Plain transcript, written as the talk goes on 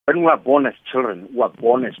When we are born as children, we are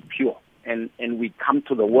born as pure. And we come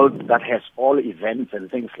to the world that has all events and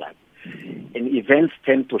things like that. And events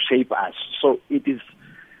tend to shape us. So it is,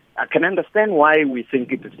 I can understand why we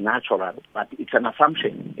think it is natural, but it's an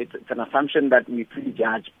assumption. It's an assumption that we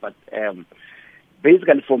prejudge. But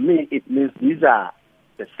basically for me, it means these are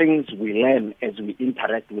the things we learn as we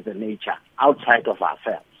interact with the nature outside of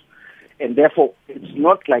ourselves. And therefore, it's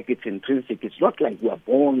not like it's intrinsic. It's not like we are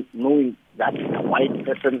born knowing that a white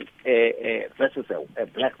person versus a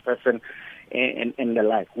black person and the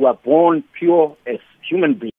like. We are born pure as human beings.